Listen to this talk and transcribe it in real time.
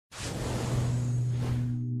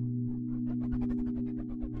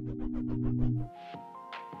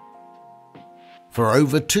For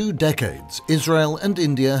over 2 decades, Israel and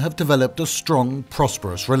India have developed a strong,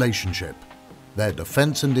 prosperous relationship. Their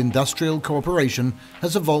defense and industrial cooperation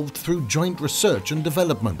has evolved through joint research and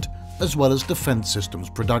development, as well as defense systems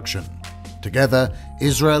production. Together,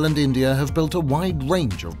 Israel and India have built a wide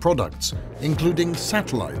range of products, including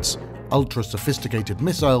satellites, ultra-sophisticated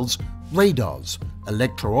missiles, radars,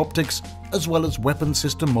 electro-optics, as well as weapon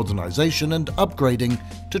system modernization and upgrading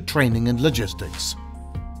to training and logistics.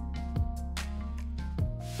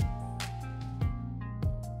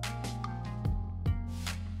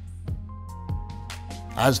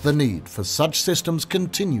 As the need for such systems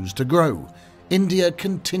continues to grow, India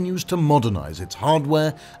continues to modernize its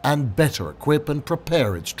hardware and better equip and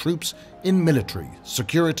prepare its troops in military,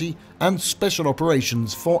 security, and special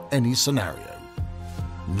operations for any scenario.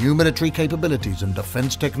 New military capabilities and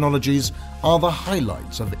defense technologies are the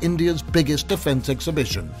highlights of India's biggest defense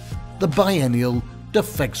exhibition, the biennial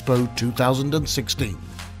Defexpo 2016,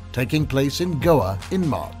 taking place in Goa in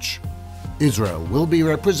March. Israel will be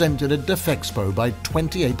represented at Defexpo by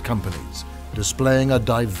 28 companies, displaying a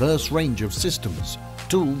diverse range of systems,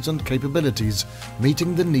 tools and capabilities,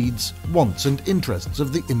 meeting the needs, wants and interests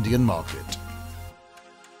of the Indian market.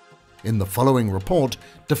 In the following report,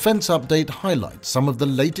 Defense Update highlights some of the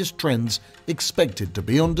latest trends expected to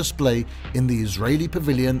be on display in the Israeli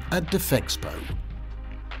pavilion at Defexpo.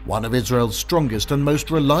 One of Israel's strongest and most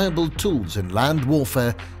reliable tools in land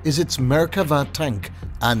warfare is its Merkava tank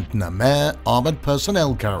and Namer armored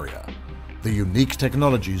personnel carrier. The unique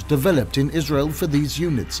technologies developed in Israel for these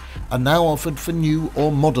units are now offered for new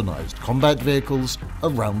or modernized combat vehicles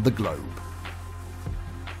around the globe.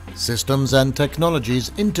 Systems and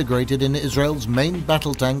technologies integrated in Israel's main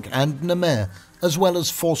battle tank and Namer, as well as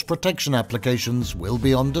force protection applications, will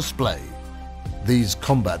be on display. These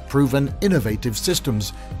combat-proven, innovative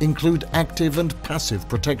systems include active and passive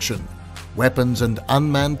protection, weapons and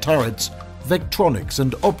unmanned turrets, vectronics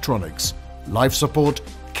and optronics, life support,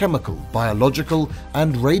 chemical, biological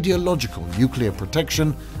and radiological nuclear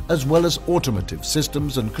protection, as well as automotive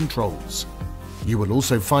systems and controls. You will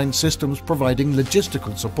also find systems providing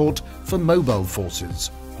logistical support for mobile forces,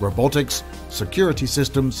 robotics, security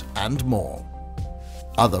systems and more.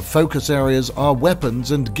 Other focus areas are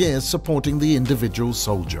weapons and gear supporting the individual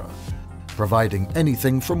soldier, providing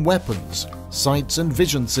anything from weapons, sights and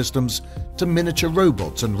vision systems to miniature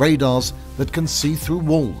robots and radars that can see through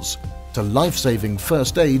walls, to life-saving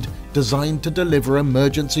first aid designed to deliver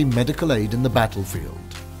emergency medical aid in the battlefield.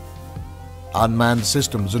 Unmanned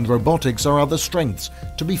systems and robotics are other strengths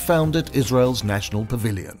to be found at Israel's National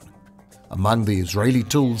Pavilion. Among the Israeli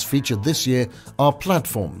tools featured this year are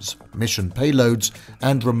platforms, mission payloads,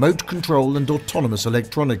 and remote control and autonomous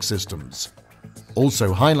electronic systems.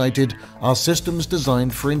 Also highlighted are systems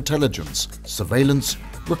designed for intelligence, surveillance,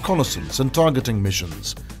 reconnaissance and targeting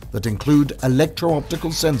missions that include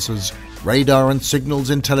electro-optical sensors, radar and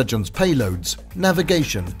signals intelligence payloads,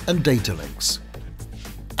 navigation and data links.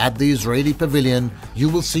 At the Israeli pavilion, you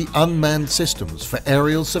will see unmanned systems for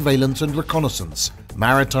aerial surveillance and reconnaissance,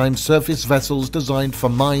 maritime surface vessels designed for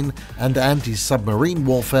mine and anti-submarine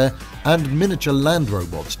warfare, and miniature land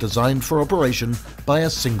robots designed for operation by a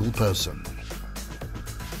single person.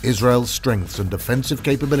 Israel's strengths and defensive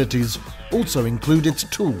capabilities also include its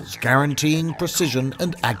tools guaranteeing precision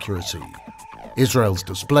and accuracy. Israel's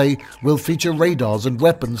display will feature radars and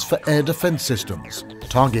weapons for air defense systems,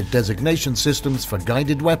 target designation systems for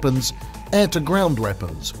guided weapons, air-to-ground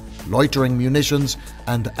weapons, loitering munitions,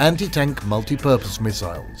 and anti-tank multi-purpose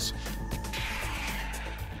missiles.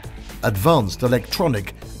 Advanced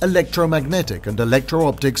electronic, electromagnetic and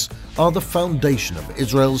electro-optics are the foundation of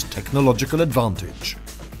Israel's technological advantage.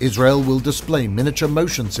 Israel will display miniature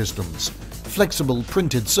motion systems, flexible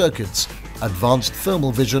printed circuits, advanced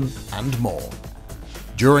thermal vision and more.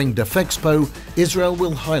 During Defexpo, Israel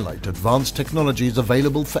will highlight advanced technologies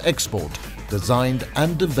available for export, designed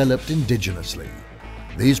and developed indigenously.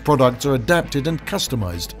 These products are adapted and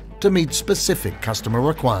customized to meet specific customer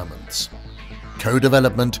requirements.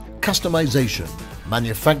 Co-development, customization,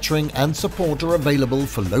 manufacturing and support are available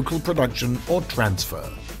for local production or transfer.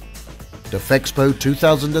 Defexpo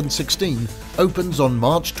 2016 opens on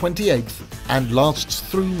March 28th and lasts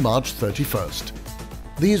through March 31st.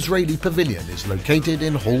 The Israeli Pavilion is located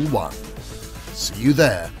in Hall 1. See you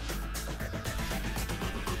there